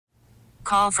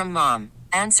Call from mom.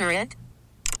 Answer it.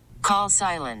 Call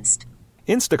silenced.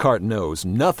 Instacart knows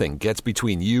nothing gets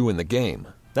between you and the game.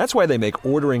 That's why they make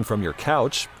ordering from your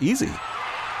couch easy.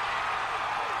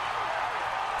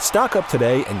 Stock up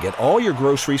today and get all your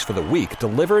groceries for the week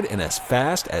delivered in as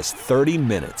fast as 30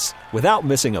 minutes without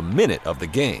missing a minute of the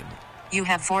game. You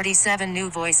have 47 new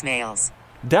voicemails.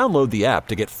 Download the app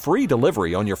to get free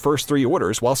delivery on your first 3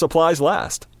 orders while supplies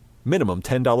last. Minimum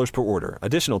 $10 per order.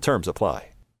 Additional terms apply.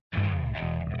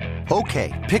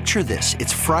 Okay, picture this.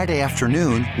 It's Friday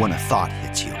afternoon when a thought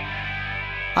hits you.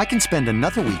 I can spend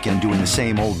another weekend doing the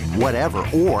same old whatever,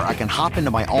 or I can hop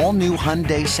into my all-new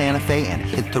Hyundai Santa Fe and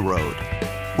hit the road.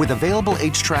 With available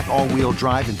H-Track all-wheel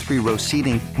drive and 3-row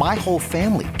seating, my whole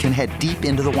family can head deep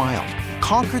into the wild.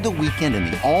 Conquer the weekend in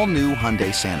the all-new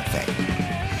Hyundai Santa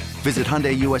Fe. Visit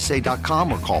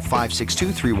HyundaiUSA.com or call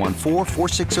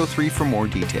 562-314-4603 for more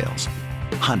details.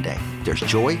 Hyundai, there's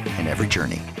joy in every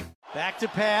journey. Back to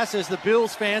pass as the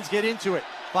Bills fans get into it.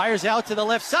 Fires out to the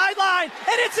left sideline,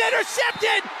 and it's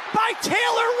intercepted by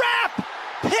Taylor Rapp.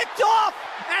 Picked off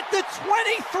at the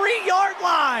 23-yard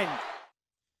line.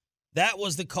 That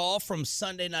was the call from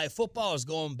Sunday Night Football. I was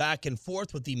going back and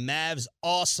forth with the Mavs'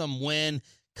 awesome win.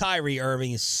 Kyrie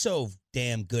Irving is so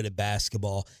damn good at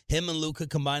basketball. Him and Luka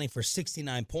combining for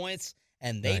 69 points,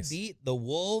 and they beat the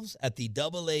Wolves at the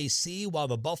AAC while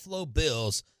the Buffalo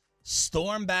Bills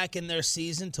storm back in their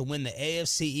season to win the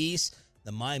AFC East.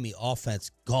 The Miami offense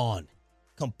gone,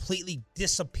 completely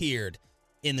disappeared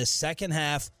in the second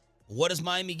half. What does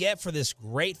Miami get for this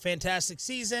great, fantastic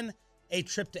season? A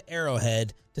trip to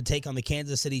Arrowhead to take on the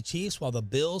Kansas City Chiefs, while the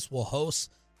Bills will host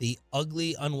the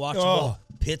ugly, unwatchable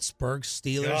Pittsburgh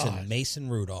Steelers and Mason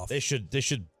Rudolph. They should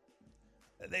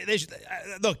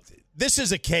look. This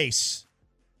is a case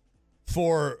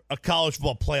for a college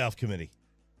football playoff committee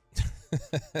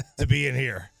to be in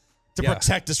here to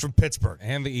protect us from Pittsburgh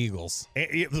and the Eagles.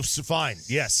 Fine,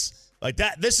 yes, like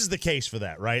that. This is the case for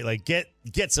that, right? Like get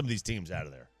some of these teams out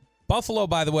of there. Buffalo,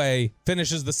 by the way,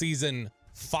 finishes the season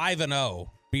 5-0,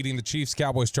 beating the Chiefs,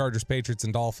 Cowboys, Chargers, Patriots,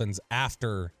 and Dolphins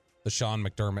after the Sean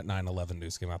McDermott 9/11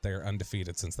 news came out. They are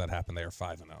undefeated since that happened. They are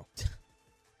 5-0.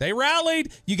 They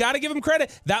rallied. You got to give them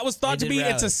credit. That was thought to be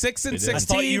rally. It's a 6-16. I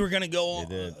thought you were going to go on.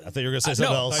 I thought you were going to say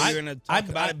something else. I thought you were going to talk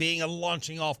about it being a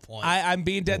launching off point. I'm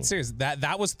being dead serious.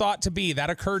 That was thought to be.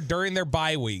 That occurred during their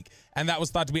bye week, and that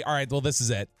was thought to be, all right, well, this is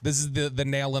it. This is the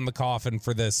nail in the coffin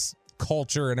for this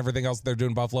culture and everything else they're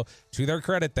doing. Buffalo, to their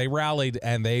credit, they rallied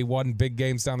and they won big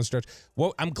games down the stretch.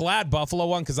 Well, I'm glad Buffalo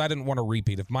won because I didn't want to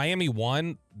repeat. If Miami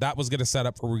won, that was going to set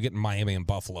up for we're getting Miami and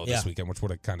Buffalo this weekend, which would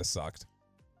have kind of sucked.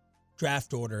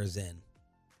 Draft order is in.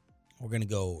 We're going to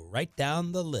go right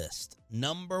down the list.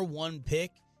 Number 1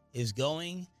 pick is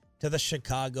going to the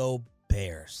Chicago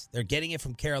Bears. They're getting it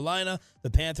from Carolina.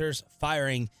 The Panthers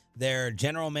firing their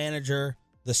general manager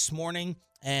this morning.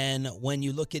 And when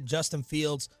you look at Justin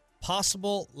Fields'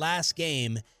 possible last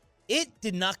game, it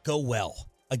did not go well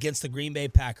against the Green Bay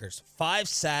Packers. 5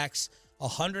 sacks,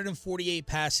 148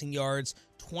 passing yards,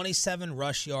 27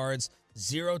 rush yards,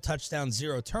 0 touchdowns,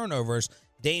 0 turnovers.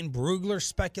 Dane Brugler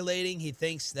speculating he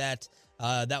thinks that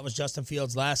that was Justin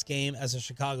Fields' last game as a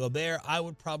Chicago Bear. I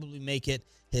would probably make it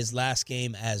his last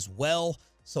game as well.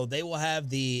 So they will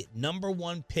have the number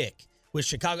 1 pick with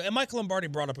Chicago. And Michael Lombardi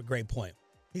brought up a great point.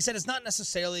 He said it's not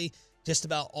necessarily just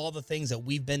about all the things that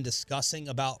we've been discussing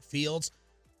about Fields.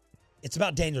 It's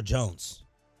about Daniel Jones.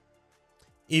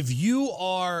 If you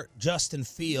are Justin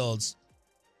Fields,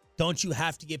 don't you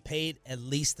have to get paid at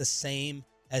least the same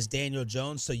as Daniel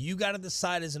Jones? So you got to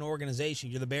decide as an organization,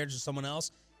 you're the Bears or someone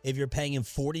else, if you're paying him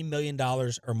 $40 million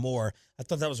or more. I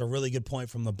thought that was a really good point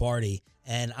from Lombardi,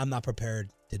 and I'm not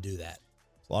prepared to do that.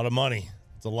 It's a lot of money.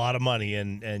 It's a lot of money.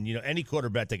 And you know, any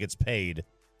quarterback that gets paid,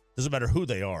 doesn't matter who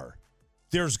they are,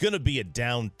 there's going to be a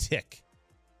down tick,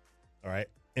 all right,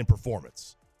 in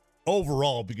performance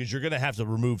overall because you're going to have to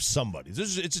remove somebody.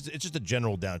 It's just a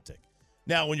general down tick.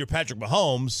 Now, when you're Patrick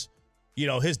Mahomes, you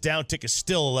know, his down tick is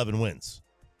still 11 wins,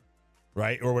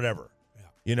 right, or whatever. Yeah.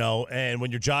 You know, and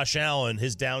when you're Josh Allen,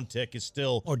 his down tick is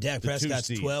still or Dak Prescott's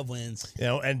 12 wins. You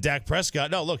know, and Dak Prescott,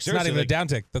 no, look, seriously. It's not even a down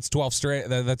tick. That's 12 straight.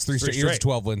 That's 3 straight years,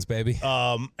 12 wins, baby.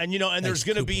 And, you know, and there's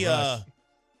going to be an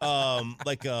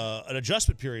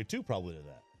adjustment period, too, probably to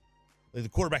that. Like the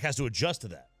quarterback has to adjust to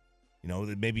that. You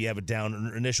know, maybe you have a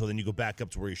down initial, then you go back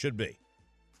up to where you should be.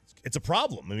 It's a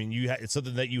problem. I mean, it's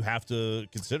something that you have to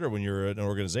consider when you're an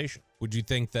organization. Would you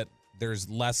think that there's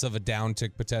less of a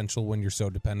downtick potential when you're so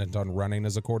dependent on running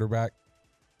as a quarterback?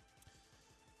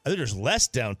 I think there's less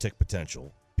downtick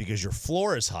potential because your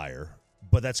floor is higher,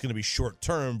 but that's going to be short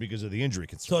term because of the injury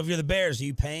concern. So if you're the Bears, are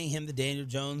you paying him the Daniel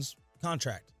Jones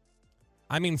contract?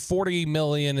 I mean, 40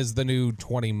 million is the new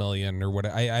 20 million or what.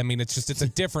 I mean, it's a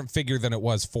different figure than it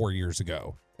was 4 years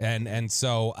ago. And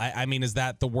so, I mean, is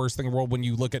that the worst thing in the world when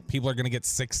you look at people are going to get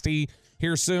 60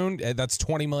 here soon? That's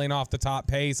 20 million off the top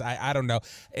pace. I don't know.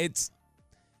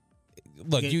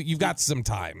 Look, you've got some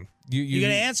time. You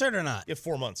going to answer it or not? You have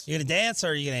 4 months. You going to dance or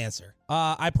are you going to answer?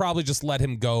 I probably just let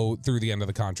him go through the end of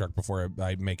the contract before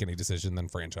I make any decision, then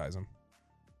franchise him.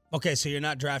 Okay, so you're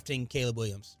not drafting Caleb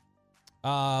Williams?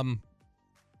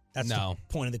 That's no.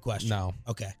 the point of the question. No.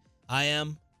 Okay. I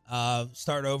am.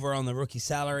 Start over on the rookie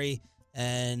salary,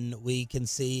 and we can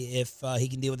see if he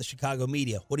can deal with the Chicago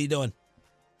media. What are you doing?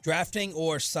 Drafting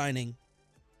or signing?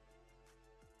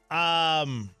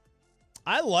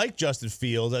 I like Justin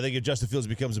Fields. I think if Justin Fields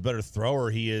becomes a better thrower,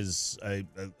 he is a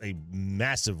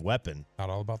massive weapon. Not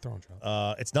all about throwing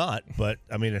shots. It's not, but,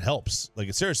 I mean, it helps.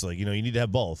 Like, seriously, you need to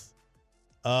have both.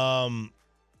 I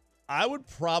would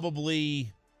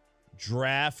probably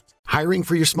draft. Hiring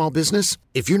for your small business?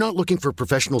 If you're not looking for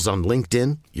professionals on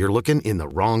LinkedIn, you're looking in the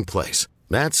wrong place.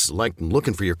 That's like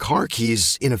looking for your car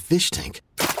keys in a fish tank.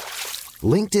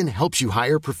 LinkedIn helps you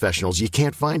hire professionals you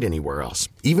can't find anywhere else,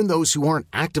 even those who aren't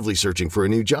actively searching for a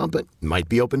new job but might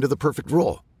be open to the perfect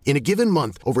role. In a given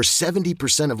month, over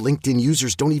 70% of LinkedIn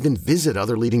users don't even visit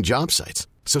other leading job sites.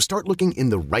 So start looking in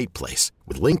the right place.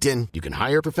 With LinkedIn, you can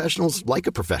hire professionals like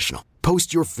a professional.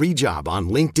 Post your free job on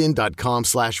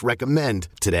linkedin.com/recommend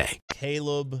today.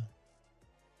 Caleb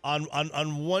on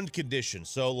one condition.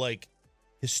 So, like,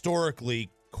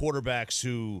 historically, quarterbacks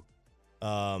who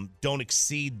don't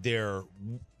exceed their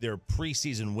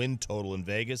preseason win total in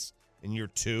Vegas in year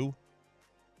 2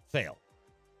 fail.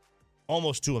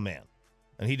 Almost to a man.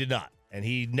 And he did not. And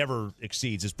he never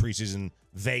exceeds his preseason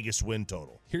Vegas win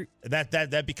total. Here,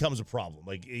 that becomes a problem.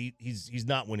 Like, he's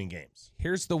not winning games.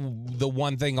 Here's the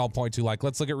one thing I'll point to. Like,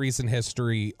 let's look at recent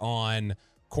history on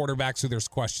quarterbacks who there's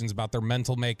questions about their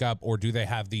mental makeup, or do they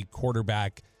have the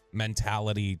quarterback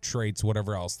mentality, traits,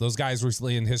 whatever else. Those guys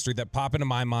recently in history that pop into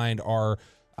my mind are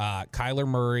Kyler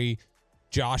Murray,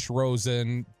 Josh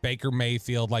Rosen, Baker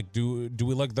Mayfield. Like, do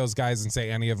we look at those guys and say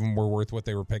any of them were worth what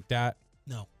they were picked at?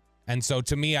 No. And so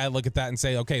to me, I look at that and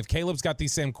say, okay, if Caleb's got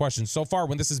these same questions so far,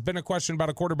 when this has been a question about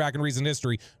a quarterback in recent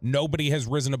history, nobody has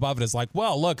risen above it as like,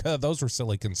 well, look, those were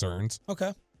silly concerns.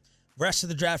 Okay. Rest of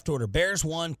the draft order. Bears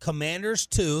 1, Commanders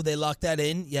 2. They locked that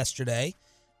in yesterday.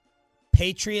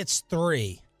 Patriots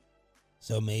 3.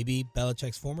 So maybe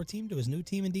Belichick's former team to his new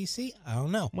team in D.C.? I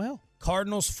don't know. Well,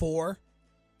 Cardinals 4,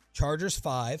 Chargers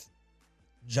 5,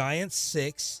 Giants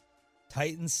 6,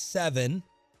 Titans 7,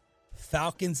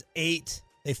 Falcons 8.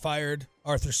 They fired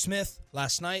Arthur Smith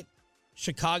last night.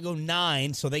 Chicago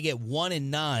 9, so they get 1 and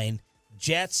 9.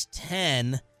 Jets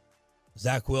 10.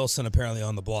 Zach Wilson apparently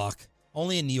on the block.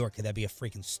 Only in New York could that be a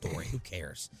freaking story. Who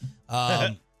cares?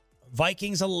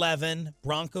 Vikings 11,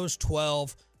 Broncos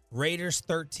 12, Raiders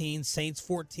 13, Saints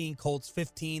 14, Colts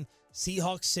 15,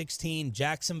 Seahawks 16,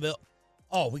 Jacksonville.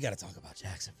 Oh, we got to talk about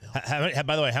Jacksonville.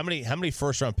 By the way, how many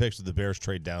first round picks did the Bears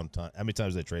trade down? How many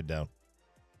times did they trade down?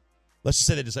 Let's just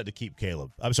say they decided to keep Caleb.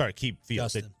 I'm sorry, keep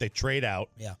Fields. They trade out.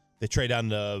 Yeah. They trade down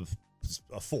to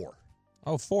a 4.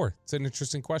 Oh, 4. It's an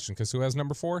interesting question because who has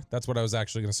number 4? That's what I was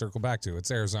actually going to circle back to.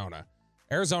 It's Arizona.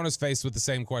 Arizona's faced with the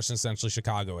same question essentially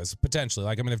Chicago is. Potentially.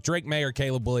 Like, I mean, if Drake May or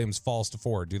Caleb Williams falls to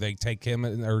 4, do they take him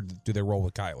or do they roll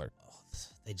with Kyler? Oh,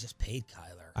 they just paid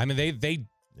Kyler. I mean, they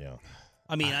yeah.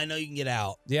 I mean, I know you can get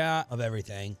out yeah. of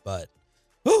everything, but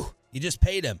whew, you just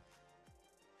paid him.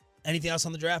 Anything else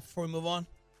on the draft before we move on?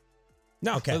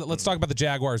 No. Okay. Let's talk about the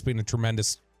Jaguars being a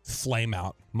tremendous flame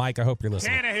out. Mike, I hope you're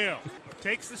listening. Tannehill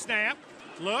takes the snap,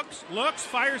 looks,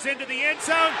 fires into the end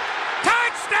zone.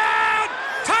 Touchdown!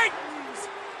 Titans!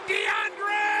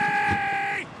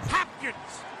 DeAndre Hopkins!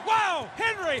 Wow!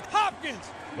 Henry Hopkins!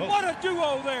 Whoa. What a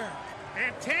duo there!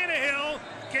 And Tannehill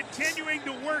continuing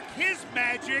to work his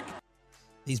magic.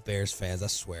 These Bears fans, I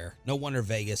swear. No wonder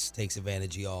Vegas takes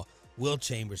advantage of y'all. Will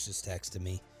Chambers just texted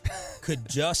me. Could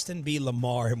Justin be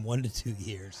Lamar in 1 to 2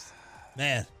 years?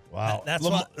 Man. Wow. That's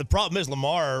what. The problem is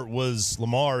Lamar was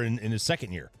Lamar in his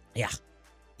second year. Yeah.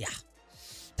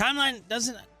 Timeline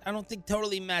doesn't, I don't think,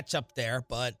 totally match up there,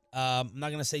 but I'm not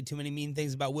going to say too many mean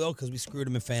things about Will because we screwed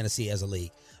him in fantasy as a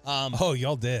league. Oh,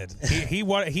 y'all did.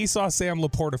 He saw Sam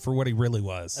Laporta for what he really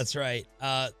was. That's right.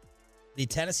 The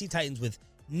Tennessee Titans, with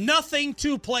nothing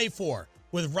to play for,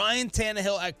 with Ryan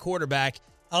Tannehill at quarterback,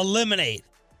 eliminate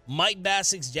Mike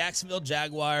Bassick's Jacksonville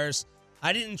Jaguars.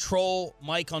 I didn't troll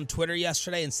Mike on Twitter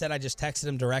yesterday. Instead, I just texted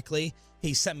him directly.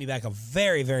 He sent me back a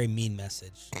very, very mean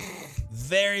message.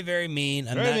 Very, very mean.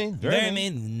 Very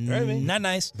mean. Not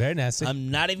nice. Very nasty.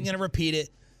 I'm not even going to repeat it.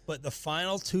 But the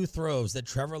final two throws that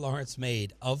Trevor Lawrence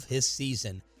made of his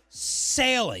season,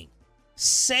 sailing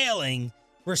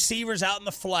receivers out in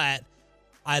the flat,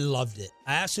 I loved it.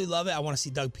 I absolutely love it. I want to see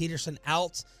Doug Peterson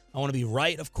out. I want to be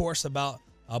right, of course, about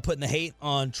putting the hate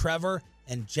on Trevor,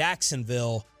 and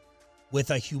Jacksonville with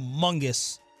a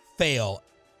humongous fail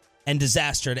and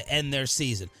disaster to end their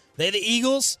season. They're the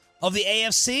Eagles of the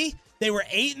AFC. They were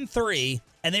 8-3,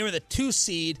 and they were the 2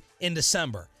 seed in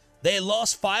December. They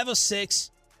lost 5 of 6,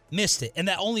 missed it, and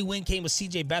that only win came with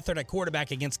C.J. Beathard at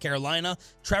quarterback against Carolina.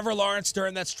 Trevor Lawrence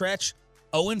during that stretch,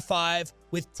 0-5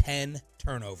 with 10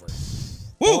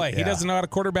 turnovers. Boy, he doesn't know how to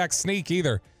quarterback sneak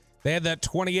either. They had that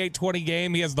 28-20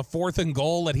 game. He has the 4th and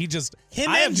goal that he just... Him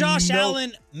and Josh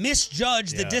Allen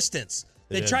misjudged the distance.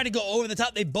 They tried to go over the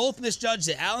top. They both misjudged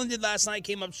it. Allen did last night,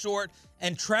 came up short,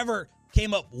 and Trevor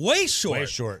came up way short. Way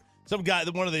short. Some guy,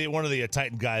 one of the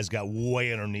Titan guys got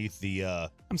way underneath the...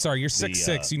 I'm sorry, you're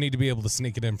 6'6". You need to be able to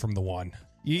sneak it in from the 1.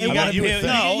 You got to be able to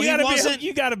far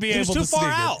sneak out. it. It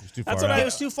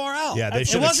was too far out. Yeah, they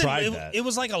should have tried that. It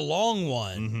was like a long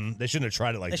one. Mm-hmm. They shouldn't have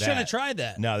tried it like that. They shouldn't have tried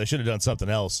that. No, they should have done something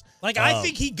else. I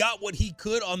think he got what he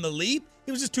could on the leap.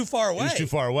 He was just too far away. He was too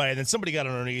far away, and then somebody got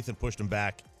underneath and pushed him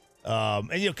back.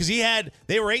 Because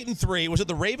they were 8-3. Was it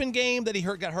the Raven game that he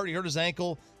got hurt? He hurt his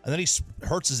ankle, and then he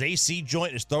hurts his AC joint,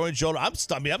 and his throwing shoulder. I'm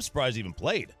surprised he even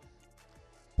played.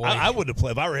 Boy. I wouldn't have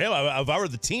played if I were him. If I were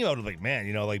the team, I would have been like, man,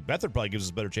 Beathard probably gives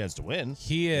us a better chance to win.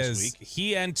 He is.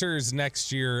 He enters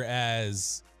next year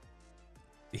as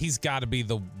he's got to be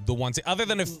the one. Other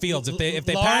than if Fields, if they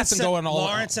pass and go in all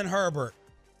Lawrence and Herbert.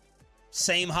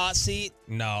 Same hot seat?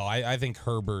 No, I think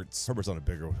Herbert's on a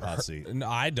bigger hot seat. No,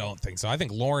 I don't think so. I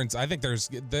think Lawrence. I think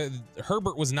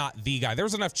Herbert was not the guy. There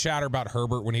was enough chatter about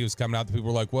Herbert when he was coming out that people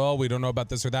were like, "Well, we don't know about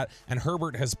this or that." And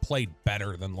Herbert has played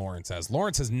better than Lawrence has.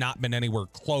 Lawrence has not been anywhere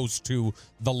close to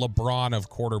the LeBron of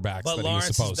quarterbacks that Lawrence he was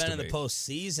supposed to be. But Lawrence has been in the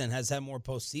postseason, has had more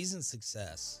postseason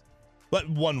success. But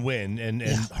one win, and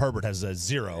Herbert has a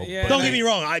 0. Yeah, don't get me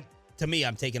wrong. To me,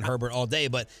 I'm taking Herbert all day,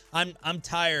 but I'm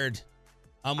tired.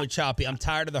 I'm with Choppy. I'm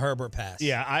tired of the Herbert pass.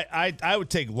 Yeah, I would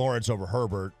take Lawrence over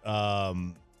Herbert,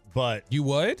 but you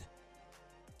would?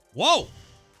 Whoa.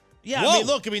 Yeah,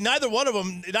 whoa. I mean, neither one of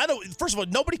them. First of all,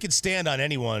 nobody can stand on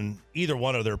either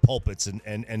one of their pulpits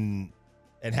and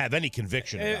have any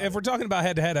conviction. If we're talking about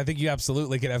head-to-head, I think you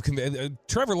absolutely can have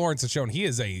Trevor Lawrence has shown he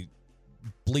is a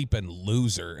bleeping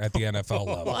loser at the NFL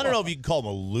level. Well, I don't know if you can call him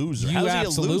a loser. You How is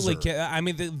absolutely he a loser? can. I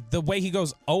mean, the way he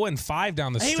goes 0-5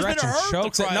 down the stretch and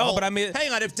chokes it. No, but I mean,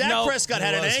 hang on. If Dak Prescott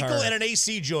had an ankle and an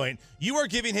AC joint, you are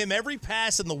giving him every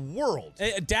pass in the world.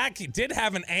 Dak did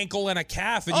have an ankle and a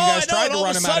calf, and you guys tried to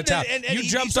run him out of town. You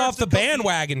jumped off the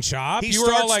bandwagon, Chop. You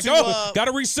were all like, got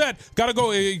to reset. Got to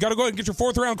go. You got to go and get your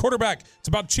 4th-round quarterback. It's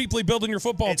about cheaply building your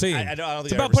football team.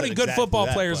 It's about putting good football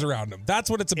players around him. That's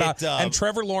what it's about. And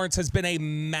Trevor Lawrence has been a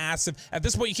massive. At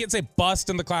this point, you can't say bust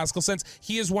in the classical sense.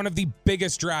 He is one of the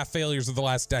biggest draft failures of the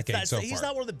last decade so far. He's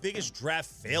not one of the biggest draft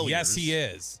failures. Yes, he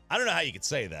is. I don't know how you could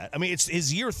say that. I mean, it's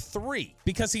his year 3.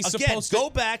 Because he's supposed to go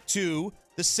back to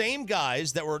the same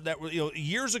guys that were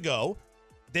years ago.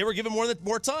 They were given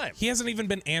more time. He hasn't even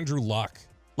been Andrew Luck.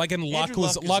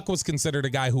 Luck was considered a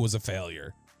guy who was a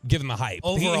failure, given the hype.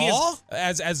 Overall?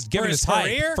 As given his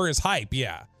hype for his hype,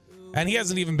 yeah. And he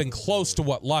hasn't even been close to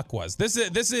what Luck was. This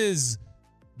is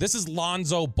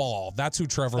Lonzo Ball. That's who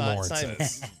Trevor Lawrence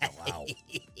is. Wow.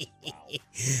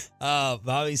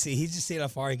 Obviously, he's just seeing how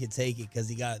far he can take it because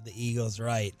he got the Eagles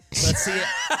right. Let's see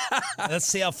it. Let's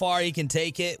see how far he can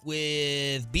take it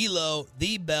with Below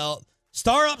the Belt.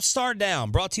 Star up, star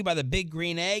down. Brought to you by the Big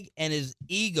Green Egg and his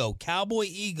ego, cowboy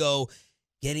ego,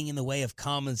 getting in the way of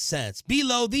common sense.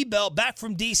 Below the Belt, back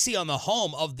from D.C. on the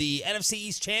home of the NFC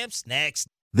East champs. Next.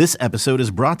 This episode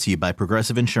is brought to you by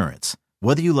Progressive Insurance.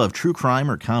 Whether you love true crime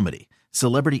or comedy,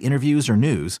 celebrity interviews or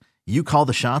news, you call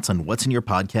the shots on what's in your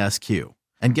podcast queue.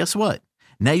 And guess what?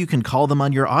 Now you can call them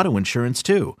on your auto insurance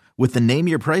too with the Name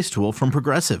Your Price tool from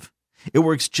Progressive. It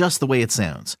works just the way it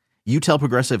sounds. You tell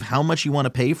Progressive how much you want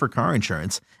to pay for car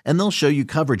insurance, and they'll show you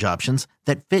coverage options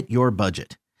that fit your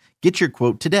budget. Get your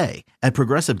quote today at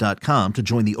Progressive.com to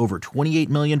join the over 28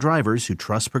 million drivers who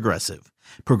trust Progressive.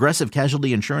 Progressive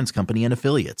Casualty Insurance Company and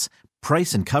Affiliates.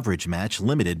 Price and coverage match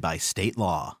limited by state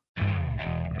law.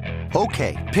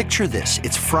 Okay, picture this.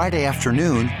 It's Friday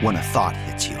afternoon when a thought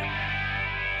hits you.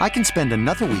 I can spend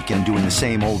another weekend doing the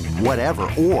same old whatever,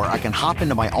 or I can hop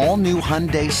into my all-new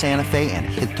Hyundai Santa Fe and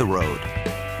hit the road.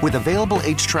 With available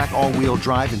H-Track all-wheel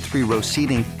drive and 3-row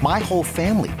seating, my whole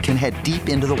family can head deep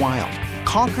into the wild.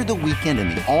 Conquer the weekend in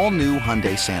the all-new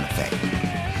Hyundai Santa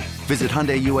Fe. Visit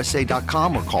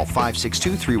HyundaiUSA.com or call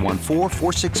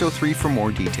 562-314-4603 for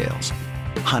more details.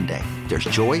 Hyundai, there's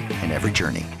joy in every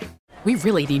journey. We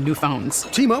really need new phones.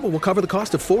 T-Mobile will cover the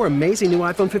cost of 4 amazing new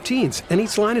iPhone 15s, and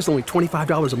each line is only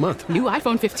 $25 a month. New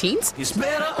iPhone 15s? It's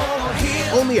better over here.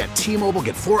 Only at T-Mobile,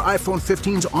 get 4 iPhone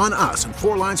 15s on us and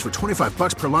 4 lines for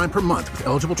 $25 per line per month with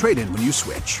eligible trade-in when you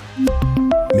switch.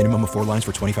 Minimum of 4 lines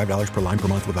for $25 per line per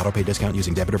month with autopay discount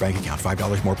using debit or bank account.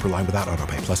 $5 more per line without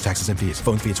autopay, plus taxes and fees.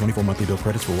 Phone fee at 24 monthly bill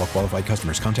credits for well-qualified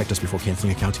customers. Contact us before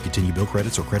canceling account to continue bill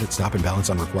credits or credit stop and balance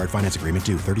on required finance agreement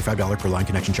due. $35 per line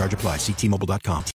connection charge applies. See T-Mobile.com.